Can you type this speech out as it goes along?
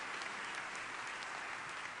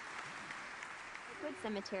Oakwood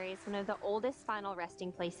Cemetery is one of the oldest final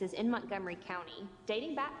resting places in Montgomery County,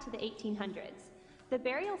 dating back to the 1800s. The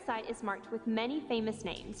burial site is marked with many famous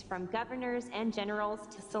names, from governors and generals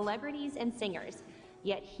to celebrities and singers.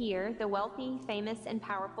 Yet here, the wealthy, famous, and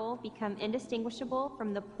powerful become indistinguishable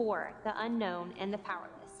from the poor, the unknown, and the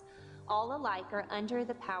powerless. All alike are under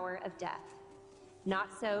the power of death.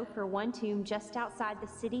 Not so for one tomb just outside the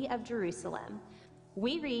city of Jerusalem.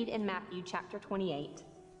 We read in Matthew chapter 28.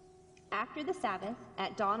 After the Sabbath,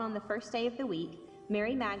 at dawn on the first day of the week,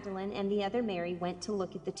 Mary Magdalene and the other Mary went to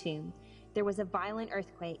look at the tomb. There was a violent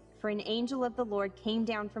earthquake, for an angel of the Lord came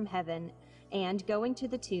down from heaven and, going to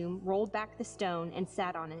the tomb, rolled back the stone and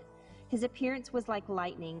sat on it. His appearance was like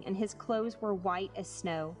lightning, and his clothes were white as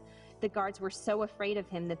snow. The guards were so afraid of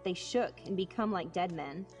him that they shook and became like dead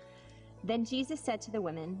men. Then Jesus said to the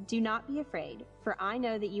women, "Do not be afraid, for I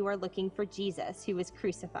know that you are looking for Jesus, who was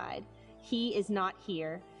crucified. He is not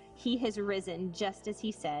here. He has risen, just as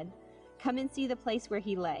he said. Come and see the place where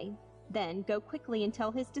he lay. Then go quickly and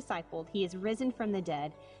tell his disciples he is risen from the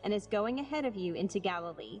dead and is going ahead of you into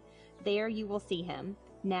Galilee. There you will see him.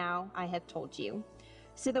 Now I have told you."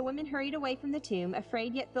 So the women hurried away from the tomb,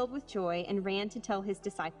 afraid yet filled with joy, and ran to tell his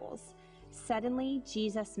disciples. Suddenly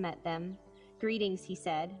Jesus met them. "Greetings," he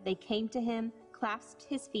said. They came to him, clasped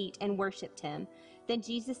his feet, and worshipped him. Then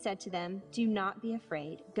Jesus said to them, "Do not be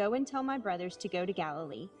afraid. Go and tell my brothers to go to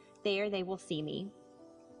Galilee. There they will see me."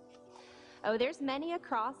 Oh, there's many a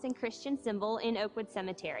cross and Christian symbol in Oakwood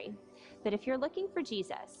Cemetery. But if you're looking for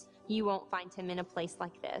Jesus, you won't find him in a place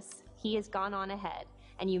like this. He has gone on ahead,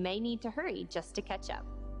 and you may need to hurry just to catch up.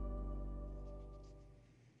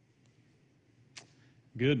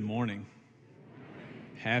 Good morning.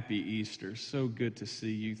 Happy Easter. So good to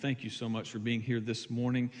see you. Thank you so much for being here this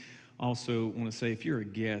morning. Also want to say, if you're a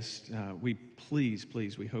guest, we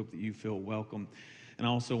hope that you feel welcome. And I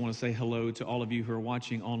also want to say hello to all of you who are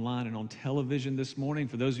watching online and on television this morning.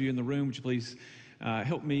 For those of you in the room, would you please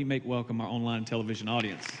help me make welcome our online television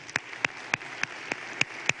audience.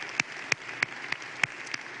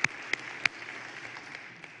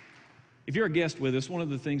 If you're a guest with us, one of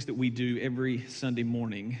the things that we do every Sunday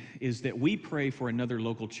morning is that we pray for another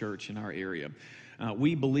local church in our area.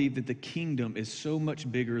 We believe that the kingdom is so much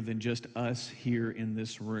bigger than just us here in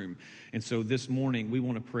this room. And so this morning, we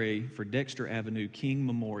want to pray for Dexter Avenue King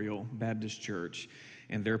Memorial Baptist Church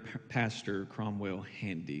and their pastor, Cromwell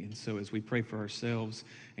Handy. And so as we pray for ourselves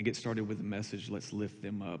and get started with the message, let's lift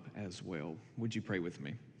them up as well. Would you pray with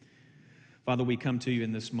me? Father, we come to you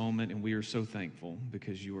in this moment, and we are so thankful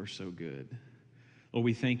because you are so good. Lord,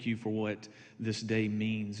 we thank you for what this day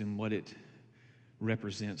means and what it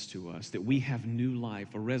represents to us, that we have new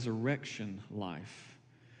life, a resurrection life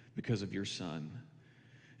because of your Son.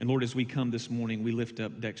 And Lord, as we come this morning, we lift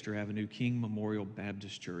up Dexter Avenue King Memorial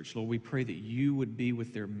Baptist Church. Lord, we pray that you would be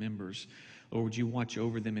with their members. Lord, would you watch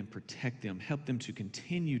over them and protect them, help them to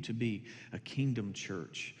continue to be a kingdom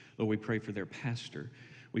church. Lord, we pray for their pastor.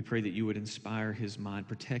 We pray that you would inspire his mind,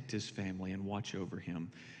 protect his family, and watch over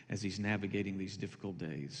him as he's navigating these difficult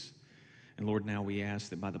days. And Lord, now we ask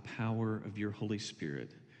that by the power of your Holy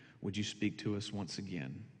Spirit, would you speak to us once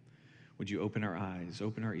again? Would you open our eyes,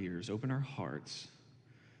 open our ears, open our hearts,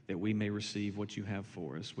 that we may receive what you have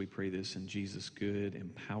for us? We pray this in Jesus' good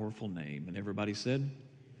and powerful name. And everybody said,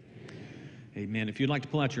 Amen. If you'd like to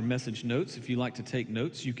pull out your message notes, if you'd like to take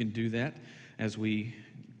notes, you can do that as we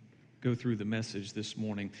go through the message this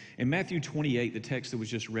morning. In Matthew 28, the text that was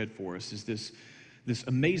just read for us is this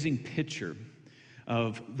amazing picture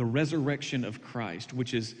of the resurrection of Christ,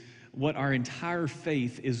 which is what our entire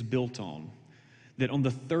faith is built on. That on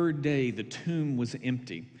the third day, the tomb was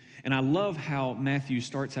empty. And I love how Matthew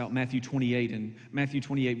starts out Matthew 28. In Matthew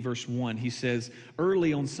 28, verse 1, he says,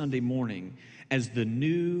 "Early on Sunday morning, as the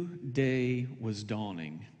new day was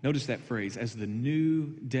dawning." Notice that phrase, as the new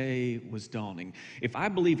day was dawning. If I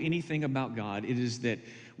believe anything about God, it is that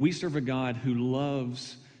we serve a God who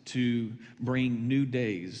loves to bring new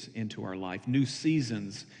days into our life, new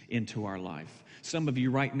seasons into our life. Some of you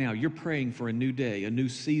right now, you're praying for a new day, a new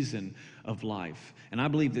season of life. And I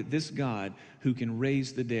believe that this God who can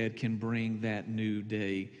raise the dead can bring that new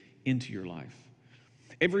day into your life.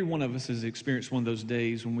 Every one of us has experienced one of those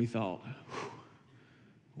days when we thought,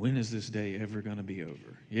 when is this day ever going to be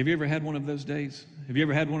over? Have you ever had one of those days? Have you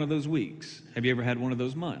ever had one of those weeks? Have you ever had one of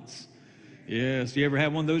those months? Yes. You ever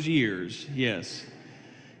had one of those years? Yes.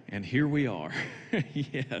 And here we are.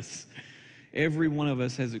 Yes. Every one of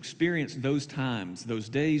us has experienced those times, those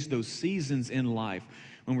days, those seasons in life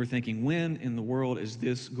when we're thinking, when in the world is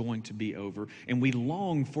this going to be over? And we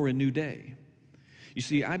long for a new day. You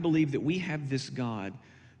see, I believe that we have this God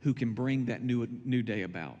who can bring that new day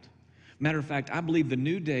about. Matter of fact, I believe the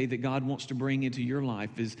new day that God wants to bring into your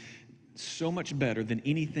life is so much better than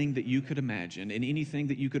anything that you could imagine and anything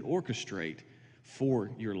that you could orchestrate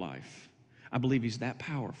for your life. I believe He's that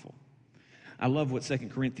powerful. I love what 2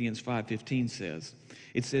 Corinthians 5:15 says.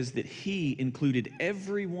 It says that He included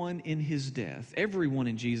everyone in His death, everyone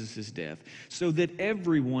in Jesus' death, so that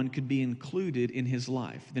everyone could be included in His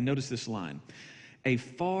life. Then notice this line: a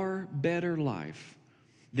far better life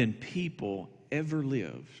than people ever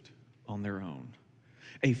lived on their own.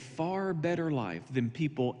 A far better life than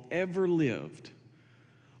people ever lived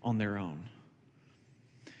on their own.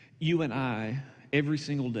 You and I, every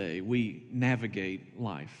single day, we navigate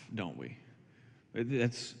life, don't we?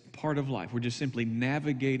 That's part of life. We're just simply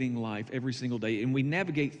navigating life every single day. And we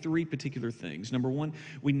navigate three particular things. Number one,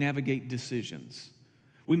 we navigate decisions.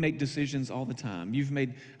 We make decisions all the time. You've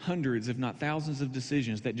made hundreds, if not thousands, of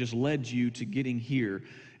decisions that just led you to getting here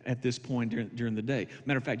at this point during the day.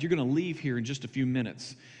 Matter of fact, you're going to leave here in just a few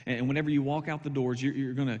minutes. And whenever you walk out the doors,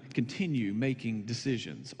 you're going to continue making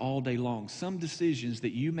decisions all day long. Some decisions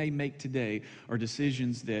that you may make today are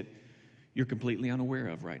decisions that you're completely unaware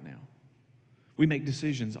of right now. We make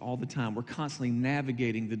decisions all the time. We're constantly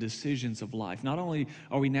navigating the decisions of life. Not only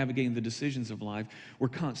are we navigating the decisions of life, we're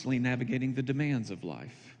constantly navigating the demands of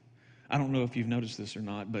life. I don't know if you've noticed this or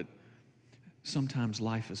not, but sometimes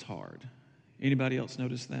life is hard. Anybody else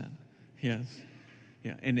notice that? Yes.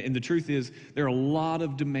 Yeah. And the truth is, there are a lot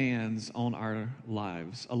of demands on our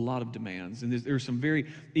lives, a lot of demands. And there are some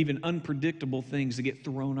very even unpredictable things that get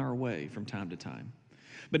thrown our way from time to time.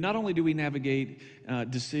 But not only do we navigate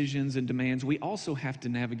decisions and demands, we also have to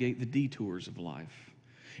navigate the detours of life.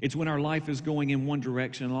 It's when our life is going in one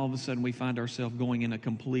direction and all of a sudden we find ourselves going in a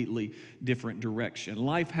completely different direction.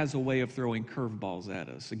 Life has a way of throwing curveballs at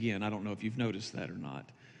us. Again, I don't know if you've noticed that or not,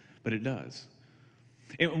 but it does.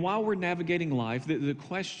 And while we're navigating life, the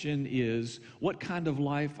question is, what kind of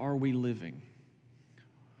life are we living?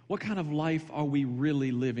 What kind of life are we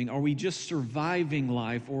really living? Are we just surviving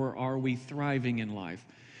life, or are we thriving in life?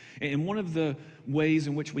 And one of the ways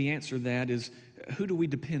in which we answer that is, who do we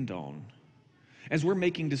depend on? As we're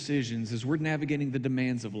making decisions, as we're navigating the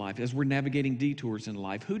demands of life, as we're navigating detours in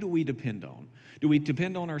life, who do we depend on? Do we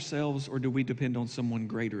depend on ourselves, or do we depend on someone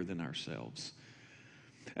greater than ourselves?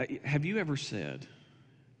 Have you ever said,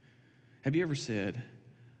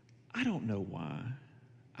 I don't know why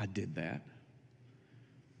I did that?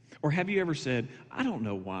 Or have you ever said, I don't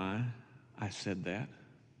know why I said that?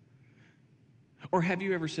 Or have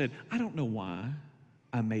you ever said, I don't know why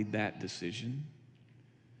I made that decision?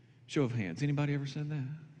 Show of hands. Anybody ever said that?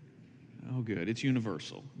 Oh, good. It's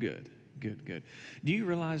universal. Good. Do you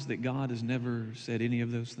realize that God has never said any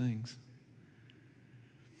of those things?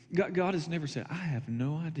 God has never said, I have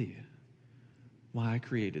no idea why I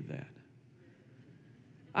created that.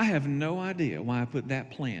 I have no idea why I put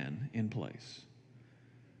that plan in place.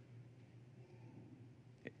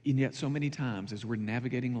 And yet so many times as we're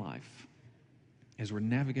navigating life,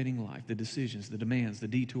 the decisions, the demands, the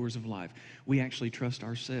detours of life, we actually trust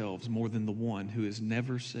ourselves more than the one who has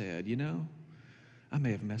never said, I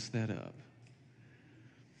may have messed that up.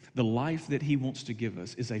 The life that He wants to give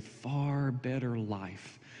us is a far better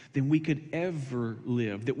life than we could ever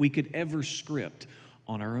live, that we could ever script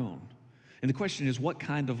on our own. And the question is, what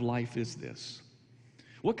kind of life is this?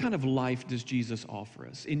 What kind of life does Jesus offer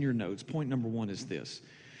us? In your notes, point number one is this,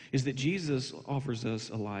 is that Jesus offers us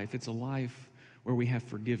a life. It's a life where we have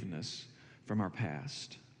forgiveness from our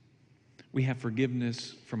past. We have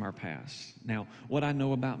forgiveness from our past. Now, what I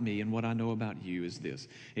know about me and what I know about you is this,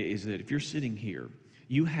 is that if you're sitting here,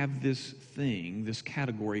 you have this thing, this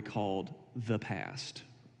category called the past.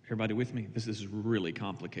 Everybody with me? This is really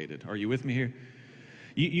complicated. Are you with me here?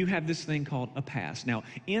 You have this thing called a past. Now,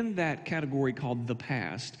 in that category called the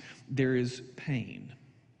past, there is pain.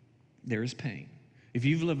 There is pain. If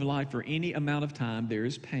you've lived life for any amount of time, there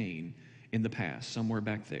is pain in the past, somewhere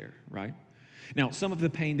back there, right? Now, some of the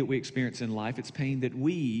pain that we experience in life, it's pain that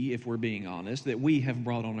we, if we're being honest, that we have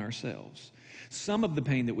brought on ourselves. Some of the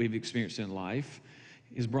pain that we've experienced in life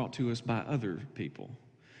is brought to us by other people.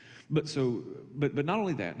 But not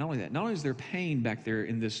only that, not only is there pain back there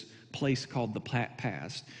in this place called the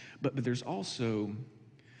past, but there's also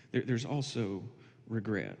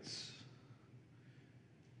regrets.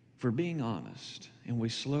 If we're being honest and we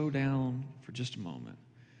slow down for just a moment,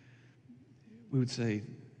 we would say,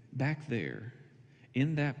 back there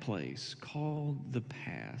in that place called the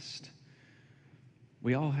past,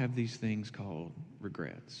 we all have these things called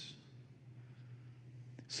regrets.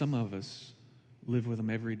 Some of us live with them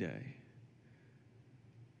every day.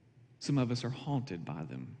 Some of us are haunted by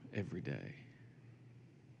them every day.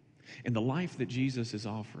 And the life that Jesus is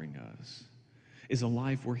offering us is a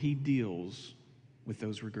life where he deals with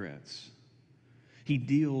those regrets. He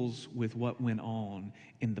deals with what went on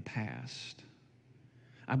in the past.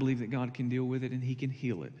 I believe that God can deal with it and he can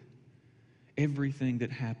heal it. Everything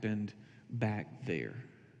that happened back there.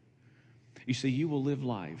 You see, you will live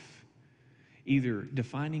life either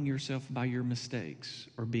defining yourself by your mistakes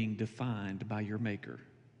or being defined by your Maker.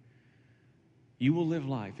 You will live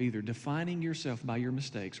life either defining yourself by your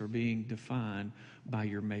mistakes or being defined by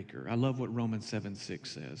your Maker. I love what Romans 7:6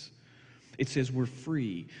 says. It says we're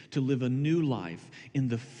free to live a new life in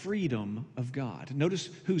the freedom of God. Notice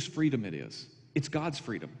whose freedom it is. It's God's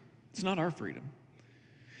freedom. It's not our freedom.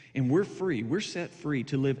 And we're free. We're set free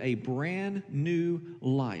to live a brand new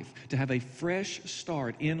life, to have a fresh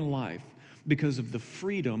start in life because of the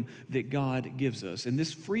freedom that God gives us. And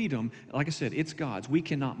this freedom, like I said, it's God's. We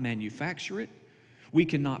cannot manufacture it. We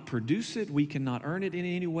cannot produce it. We cannot earn it in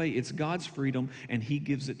any way. It's God's freedom, and he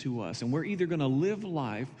gives it to us. And we're either going to live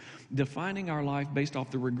life defining our life based off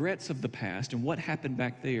the regrets of the past and what happened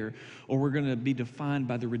back there, or we're going to be defined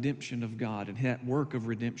by the redemption of God and that work of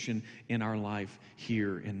redemption in our life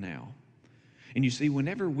here and now. And you see,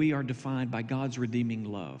 whenever we are defined by God's redeeming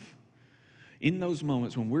love, in those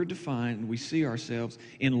moments when we're defined and we see ourselves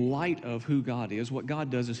in light of who God is, what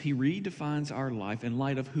God does is he redefines our life in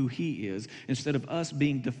light of who he is, instead of us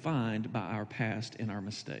being defined by our past and our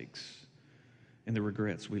mistakes and the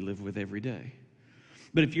regrets we live with every day.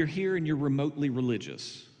 But if you're here and you're remotely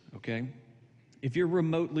religious, okay? If you're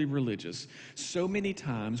remotely religious, so many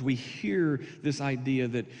times we hear this idea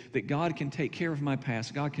that God can take care of my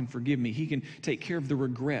past, God can forgive me, he can take care of the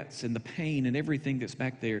regrets and the pain and everything that's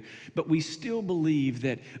back there. But we still believe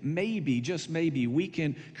that maybe, just maybe, we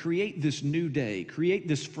can create this new day, create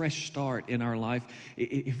this fresh start in our life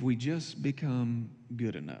if we just become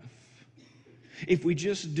good enough. If we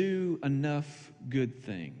just do enough good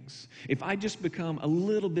things, if I just become a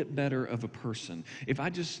little bit better of a person, if I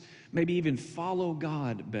just maybe even follow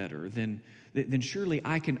God better, then surely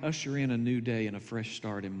I can usher in a new day and a fresh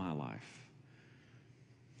start in my life.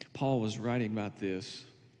 Paul was writing about this,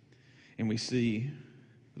 and we see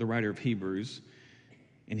the writer of Hebrews,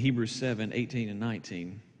 in Hebrews 7:18 and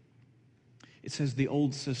 19, it says the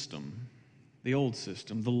old system, the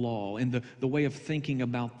law, and the way of thinking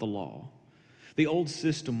about the law. The old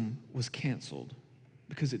system was canceled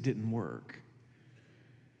because it didn't work.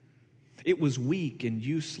 It was weak and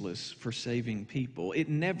useless for saving people. It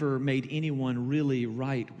never made anyone really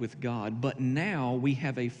right with God. But now we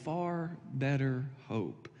have a far better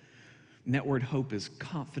hope. And that word hope is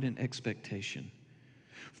confident expectation.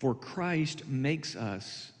 For Christ makes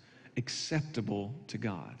us acceptable to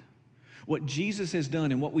God. What Jesus has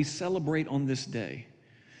done and what we celebrate on this day,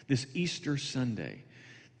 this Easter Sunday,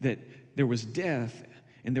 that there was death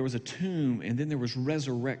and there was a tomb and then there was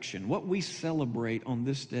resurrection. What we celebrate on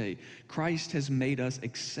this day, Christ has made us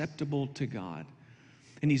acceptable to God.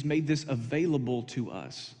 And he's made this available to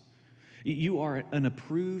us. You are an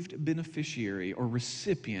approved beneficiary or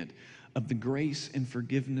recipient of the grace and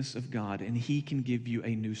forgiveness of God, and he can give you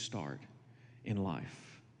a new start in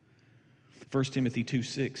life. 1 Timothy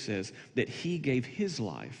 2:6 says that he gave his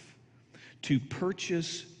life to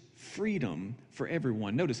purchase freedom for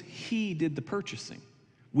everyone. Notice, he did the purchasing.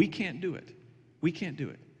 We can't do it. We can't do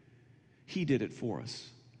it. He did it for us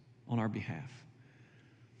on our behalf.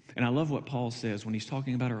 And I love what Paul says when he's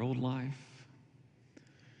talking about our old life.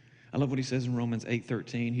 I love what he says in Romans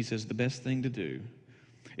 8:13. He says the best thing to do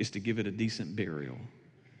is to give it a decent burial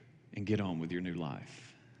and get on with your new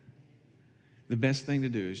life. The best thing to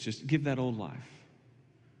do is just give that old life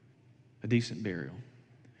a decent burial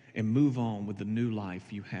and move on with the new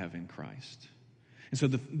life you have in Christ. And so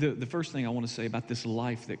the first thing I want to say about this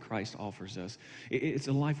life that Christ offers us, it's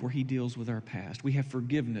a life where he deals with our past. We have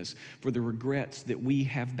forgiveness for the regrets that we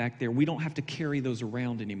have back there. We don't have to carry those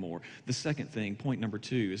around anymore. The second thing, point number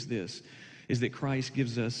 2, is this, is that Christ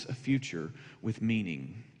gives us a future with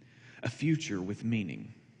meaning. A future with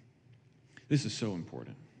meaning. This is so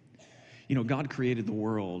important. You know, God created the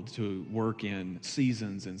world to work in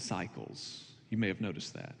seasons and cycles. You may have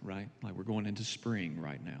noticed that, right? Like we're going into spring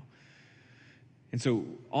right now. And so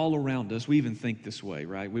all around us, we even think this way,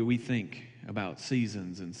 right? We think about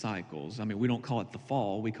seasons and cycles. I mean, we don't call it the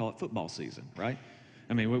fall, we call it football season, right?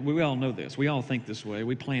 I mean, we all know this. We all think this way.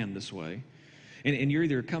 We plan this way. And you're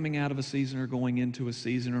either coming out of a season or going into a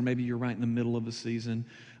season, or maybe you're right in the middle of a season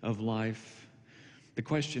of life. The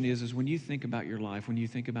question is when you think about your life, when you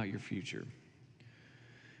think about your future,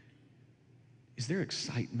 is there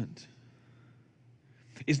excitement?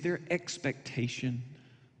 Is there expectation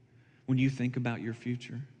when you think about your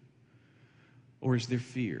future? Or is there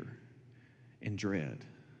fear and dread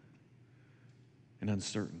and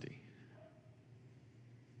uncertainty.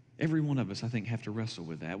 Every one of us, I think, have to wrestle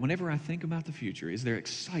with that. Whenever I think about the future, is there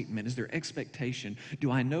excitement? Is there expectation?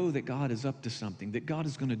 Do I know that God is up to something, that God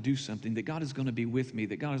is going to do something, that God is going to be with me,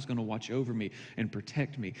 that God is going to watch over me and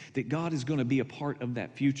protect me, that God is going to be a part of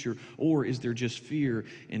that future? Or is there just fear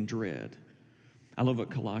and dread? I love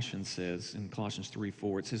what Colossians says in Colossians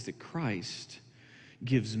 3:4. It says that Christ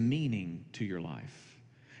gives meaning to your life.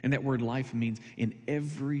 And that word life means in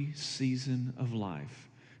every season of life,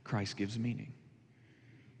 Christ gives meaning.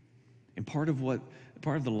 And part of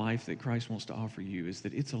the life that Christ wants to offer you is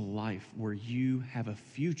that it's a life where you have a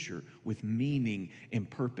future with meaning and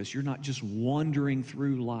purpose. You're not just wandering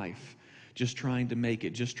through life, just trying to make it,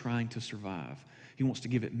 just trying to survive. He wants to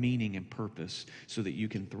give it meaning and purpose so that you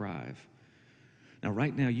can thrive. Now,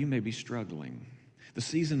 right now, you may be struggling. The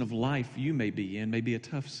season of life you may be in may be a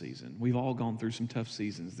tough season. We've all gone through some tough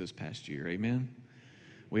seasons this past year, amen?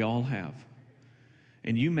 We all have.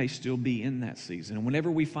 And you may still be in that season. And whenever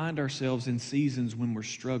we find ourselves in seasons when we're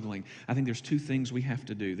struggling, I think there's two things we have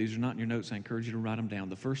to do. These are not in your notes. I encourage you to write them down.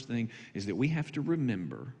 The first thing is that we have to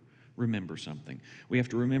remember something. We have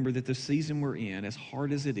to remember that the season we're in, as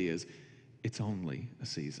hard as it is, it's only a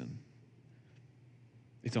season.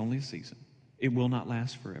 It's only a season. It will not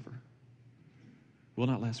last forever. Will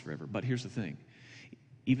not last forever. But here's the thing.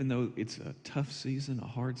 Even though it's a tough season, a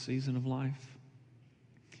hard season of life,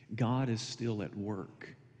 God is still at work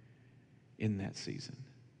in that season.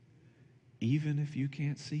 Even if you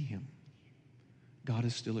can't see him, God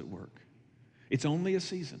is still at work. It's only a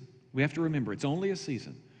season. We have to remember, it's only a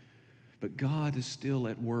season. But God is still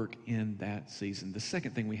at work in that season. The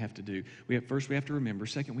second thing we have to do, first we have to remember.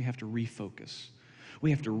 Second, we have to refocus. We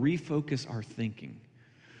have to refocus our thinking.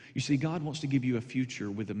 You see, God wants to give you a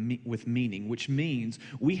future with meaning, which means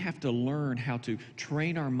we have to learn how to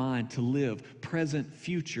train our mind to live present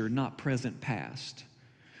future, not present past.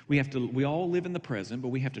 We all live in the present, but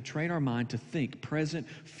we have to train our mind to think present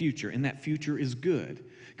future, and that future is good.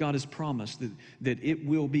 God has promised that it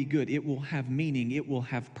will be good. It will have meaning. It will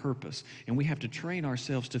have purpose. And we have to train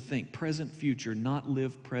ourselves to think present future, not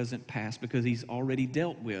live present past, because he's already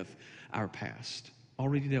dealt with our past.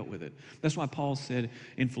 Already dealt with it. That's why Paul said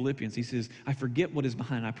in Philippians, he says, I forget what is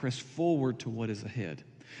behind, I press forward to what is ahead.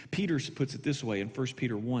 Peter puts it this way in 1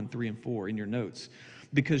 Peter 1:3-4 in your notes.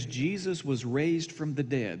 Because Jesus was raised from the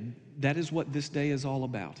dead, that is what this day is all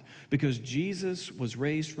about. Because Jesus was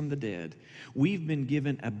raised from the dead, we've been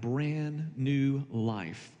given a brand new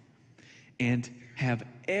life and have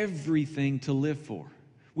everything to live for.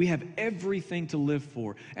 We have everything to live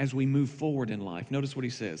for as we move forward in life. Notice what he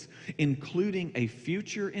says, including a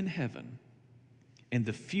future in heaven. And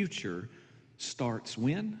the future starts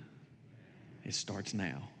when? It starts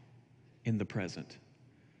now, in the present.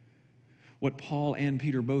 What Paul and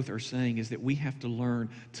Peter both are saying is that we have to learn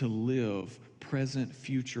to live present,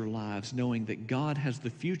 future lives, knowing that God has the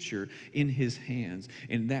future in his hands.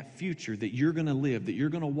 And that future that you're going to live, that you're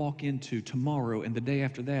going to walk into tomorrow and the day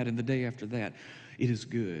after that and the day after that, it is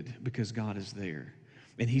good because God is there.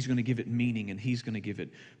 And he's going to give it meaning and he's going to give it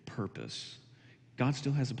purpose. God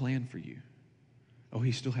still has a plan for you. Oh,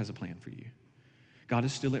 he still has a plan for you. God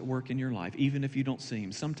is still at work in your life, even if you don't see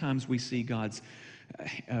him. Sometimes we see God's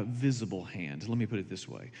visible hand. Let me put it this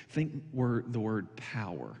way. Think the word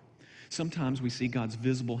power. Sometimes we see God's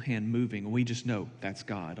visible hand moving, and we just know that's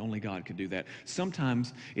God. Only God could do that.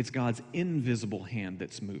 Sometimes it's God's invisible hand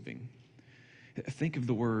that's moving. Think of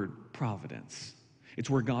the word providence. It's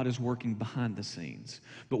where God is working behind the scenes.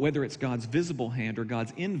 But whether it's God's visible hand or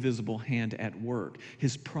God's invisible hand at work,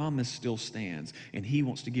 his promise still stands, and he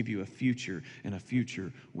wants to give you a future, and a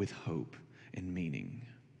future with hope and meaning.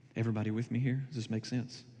 Everybody with me here? Does this make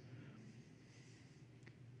sense?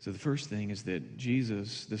 So the first thing is that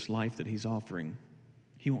Jesus, this life that he's offering,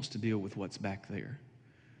 he wants to deal with what's back there.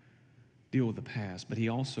 Deal with the past, but he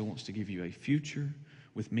also wants to give you a future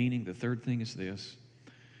with meaning. The third thing is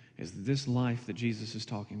this life that Jesus is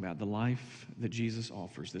talking about, the life that Jesus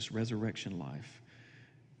offers, this resurrection life,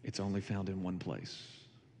 it's only found in one place.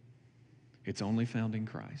 It's only found in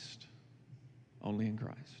Christ. Only in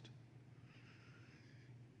Christ.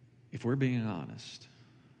 If we're being honest,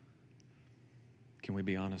 can we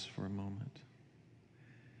be honest for a moment?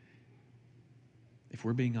 If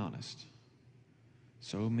we're being honest,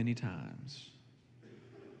 so many times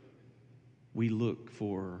we look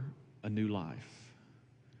for a new life,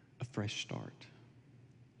 a fresh start,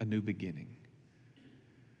 a new beginning.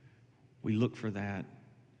 We look for that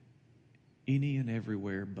any and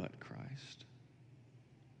everywhere but Christ.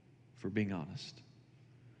 If we're being honest.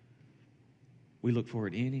 We look for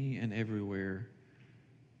it any and everywhere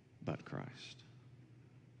but but Christ.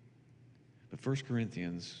 But 1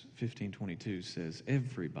 Corinthians 15:22 says,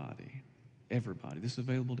 everybody, this is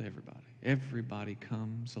available to everybody. Everybody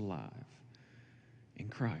comes alive in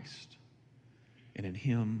Christ and in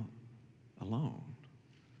Him alone.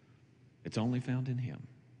 It's only found in Him.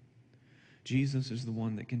 Jesus is the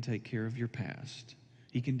one that can take care of your past.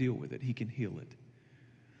 He can deal with it. He can heal it.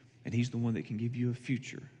 And He's the one that can give you a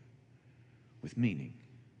future with meaning.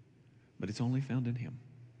 But it's only found in Him.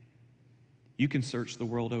 You can search the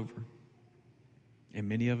world over, and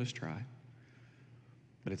many of us try,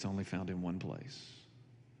 but it's only found in one place.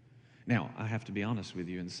 Now, I have to be honest with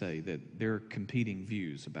you and say that there are competing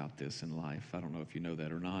views about this in life. I don't know if you know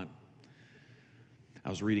that or not. I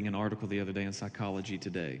was reading an article the other day in Psychology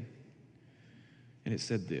Today, and it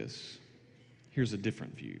said this. Here's a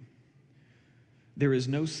different view. There is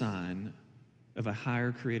no sign of a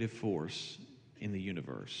higher creative force in the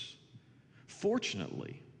universe.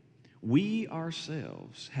 Fortunately, we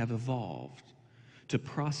ourselves have evolved to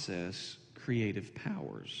process creative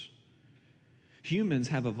powers. Humans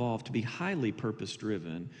have evolved to be highly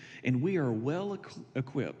purpose-driven, and we are well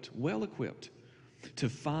equipped to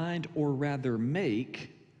find, or rather make,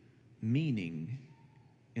 meaning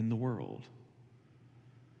in the world.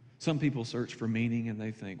 Some people search for meaning and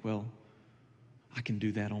they think, well, I can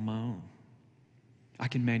do that on my own. I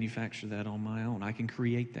can manufacture that on my own. I can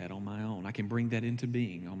create that on my own. I can bring that into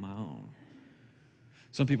being on my own.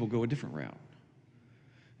 Some people go a different route,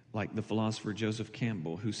 like the philosopher Joseph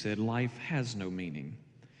Campbell, who said, life has no meaning.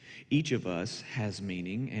 Each of us has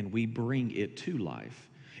meaning, and we bring it to life.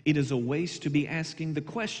 It is a waste to be asking the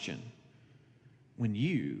question when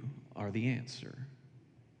you are the answer.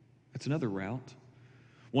 That's another route.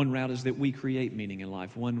 One route is that we create meaning in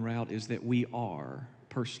life. One route is that we are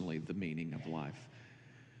personally the meaning of life.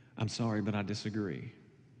 I'm sorry, but I disagree.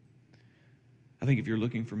 I think if you're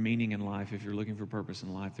looking for meaning in life, if you're looking for purpose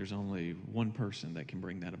in life, there's only one person that can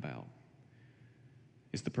bring that about.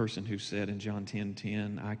 It's the person who said in John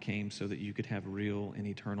 10:10, I came so that you could have real and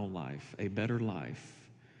eternal life, a better life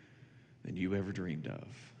than you ever dreamed of.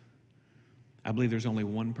 I believe there's only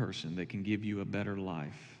one person that can give you a better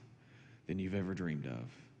life than you've ever dreamed of.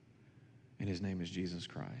 And His name is Jesus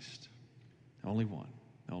Christ. Only one.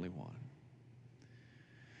 Only one.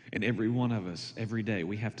 And every one of us, every day,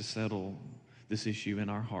 we have to settle this issue in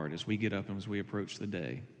our heart as we get up and as we approach the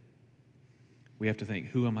day. We have to think,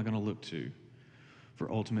 who am I going to look to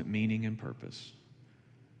for ultimate meaning and purpose?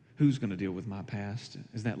 Who's going to deal with my past?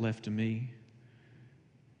 Is that left to me?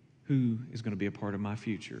 Who is going to be a part of my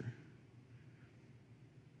future?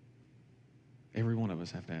 Every one of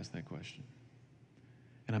us have to ask that question.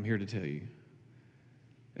 And I'm here to tell you,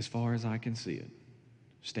 as far as I can see it,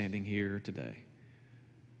 standing here today,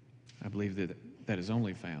 I believe that that is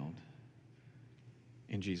only found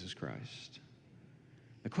in Jesus Christ.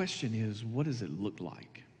 The question is, what does it look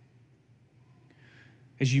like?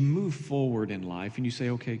 As you move forward in life and you say,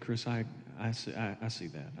 okay, Chris, I see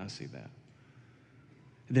that.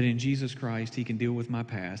 That in Jesus Christ, He can deal with my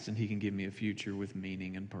past and He can give me a future with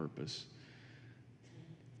meaning and purpose.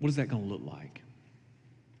 What is that going to look like?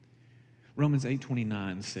 Romans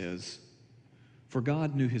 8:29 says, for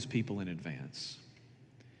God knew His people in advance,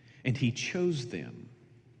 and He chose them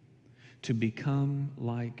to become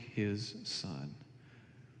like His Son.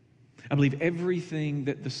 I believe everything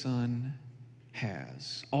that the Son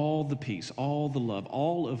has, all the peace, all the love,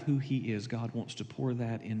 all of who He is, God wants to pour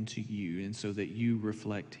that into you, and so that you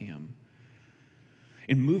reflect Him.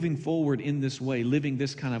 In moving forward in this way, living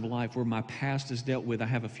this kind of life where my past is dealt with, I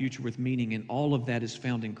have a future with meaning, and all of that is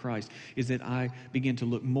found in Christ, is that I begin to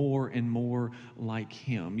look more and more like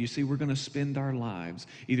Him. You see, we're going to spend our lives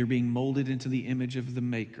either being molded into the image of the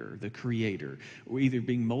Maker, the Creator, or either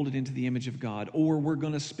being molded into the image of God, or we're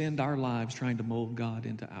going to spend our lives trying to mold God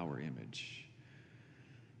into our image.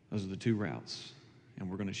 Those are the two routes, and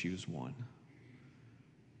we're going to choose one.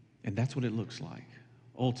 And that's what it looks like,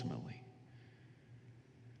 ultimately.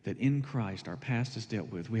 That in Christ, our past is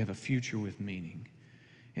dealt with. We have a future with meaning.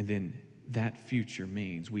 And then that future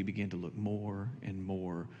means we begin to look more and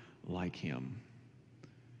more like Him.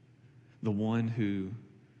 The one who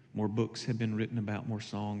more books have been written about, more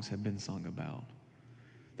songs have been sung about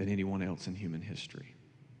than anyone else in human history.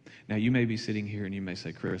 Now, you may be sitting here and you may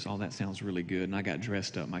say, Chris, all that sounds really good, and I got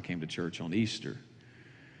dressed up and I came to church on Easter.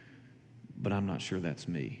 But I'm not sure that's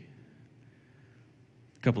me.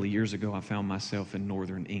 A couple of years ago, I found myself in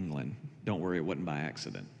northern England. Don't worry, it wasn't by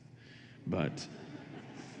accident. And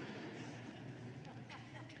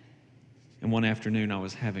one afternoon, I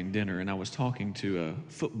was having dinner, and I was talking to a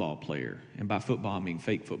football player. And by football, I mean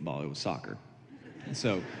fake football. It was soccer. And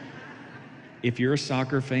so If you're a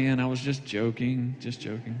soccer fan, I was just joking.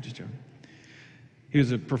 He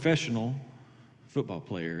was a professional football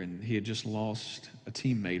player, and he had just lost a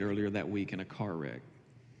teammate earlier that week in a car wreck.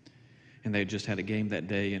 And they had just had a game that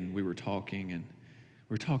day, and we were talking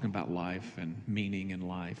about life and meaning in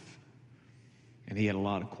life. And he had a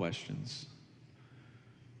lot of questions.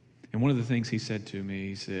 And one of the things he said to me,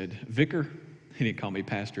 he said, Vicar, he didn't call me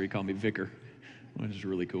pastor, he called me Vicar, which is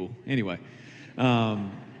really cool. Anyway, he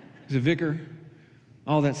said, Vicar,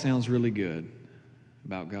 all that sounds really good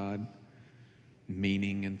about God,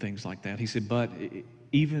 meaning and things like that. He said, but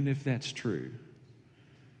even if that's true,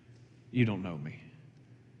 you don't know me.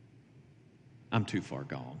 I'm too far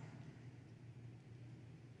gone.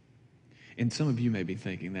 And some of you may be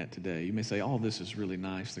thinking that today. You may say, oh, this is really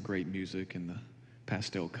nice, the great music and the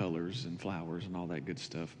pastel colors and flowers and all that good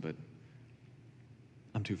stuff, but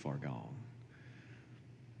I'm too far gone.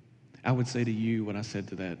 I would say to you what I said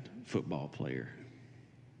to that football player,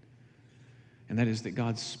 and that is that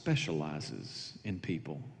God specializes in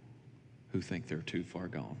people who think they're too far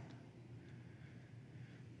gone.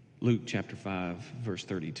 Luke chapter 5, verse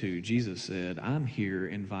 32, Jesus said, I'm here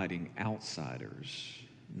inviting outsiders,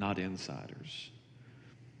 not insiders.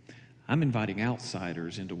 I'm inviting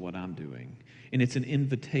outsiders into what I'm doing. And it's an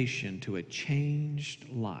invitation to a changed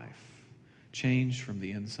life, changed from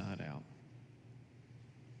the inside out.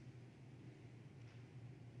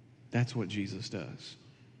 That's what Jesus does.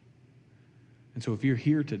 And so if you're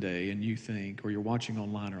here today and you think, or you're watching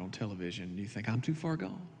online or on television, and you think, I'm too far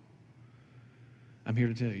gone, I'm here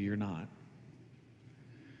to tell you, you're not.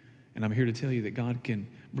 And I'm here to tell you that God can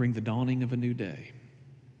bring the dawning of a new day.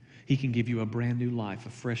 He can give you a brand new life, a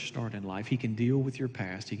fresh start in life. He can deal with your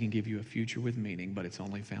past. He can give you a future with meaning, but it's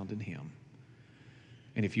only found in Him.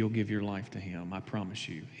 And if you'll give your life to Him, I promise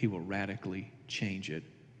you, He will radically change it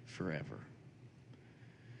forever.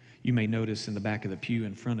 You may notice in the back of the pew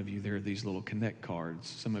in front of you, there are these little connect cards.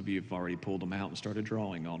 Some of you have already pulled them out and started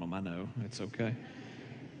drawing on them. I know, it's okay.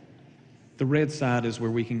 The red side is where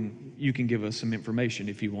you can give us some information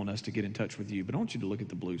if you want us to get in touch with you. But I want you to look at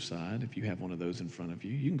the blue side. If you have one of those in front of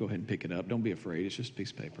you, you can go ahead and pick it up. Don't be afraid. It's just a piece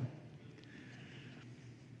of paper.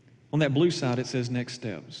 On that blue side, it says next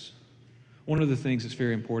steps. One of the things that's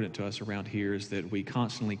very important to us around here is that we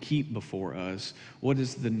constantly keep before us, what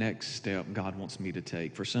is the next step God wants me to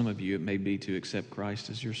take? For some of you, it may be to accept Christ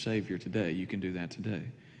as your Savior today. You can do that today.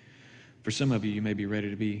 For some of you, you may be ready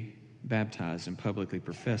to be baptized and publicly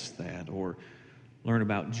profess that, or learn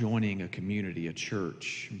about joining a community, a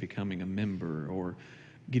church, becoming a member, or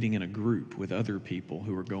getting in a group with other people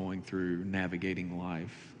who are going through navigating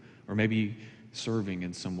life, or maybe serving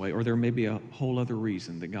in some way, or there may be a whole other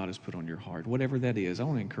reason that God has put on your heart. Whatever that is, I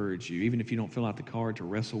want to encourage you, even if you don't fill out the card, to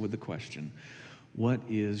wrestle with the question, what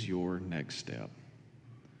is your next step?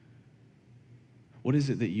 What is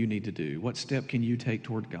it that you need to do? What step can you take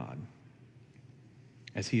toward God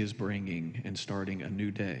as He is bringing and starting a new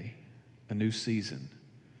day, a new season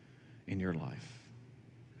in your life?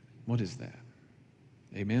 What is that?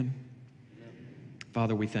 Amen?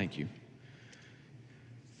 Father, we thank you.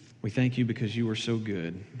 We thank you because you are so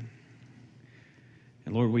good.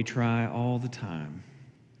 And Lord, we try all the time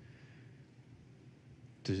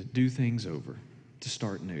to do things over, to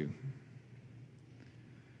start new.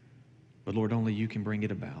 But Lord, only you can bring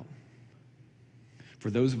it about.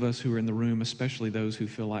 For those of us who are in the room, especially those who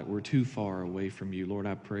feel like we're too far away from you, Lord,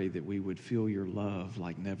 I pray that we would feel your love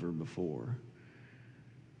like never before.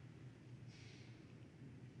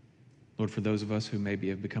 Lord, for those of us who maybe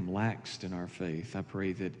have become laxed in our faith, I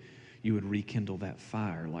pray that you would rekindle that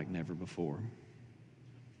fire like never before.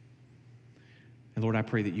 And Lord, I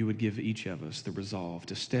pray that you would give each of us the resolve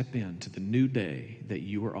to step into the new day that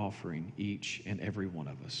you are offering each and every one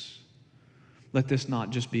of us. Let this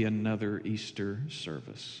not just be another Easter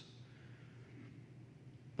service.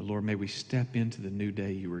 But Lord, may we step into the new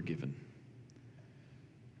day you were given.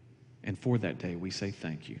 And for that day, we say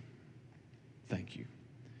thank you. Thank you.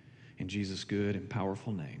 In Jesus' good and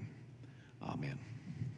powerful name, amen.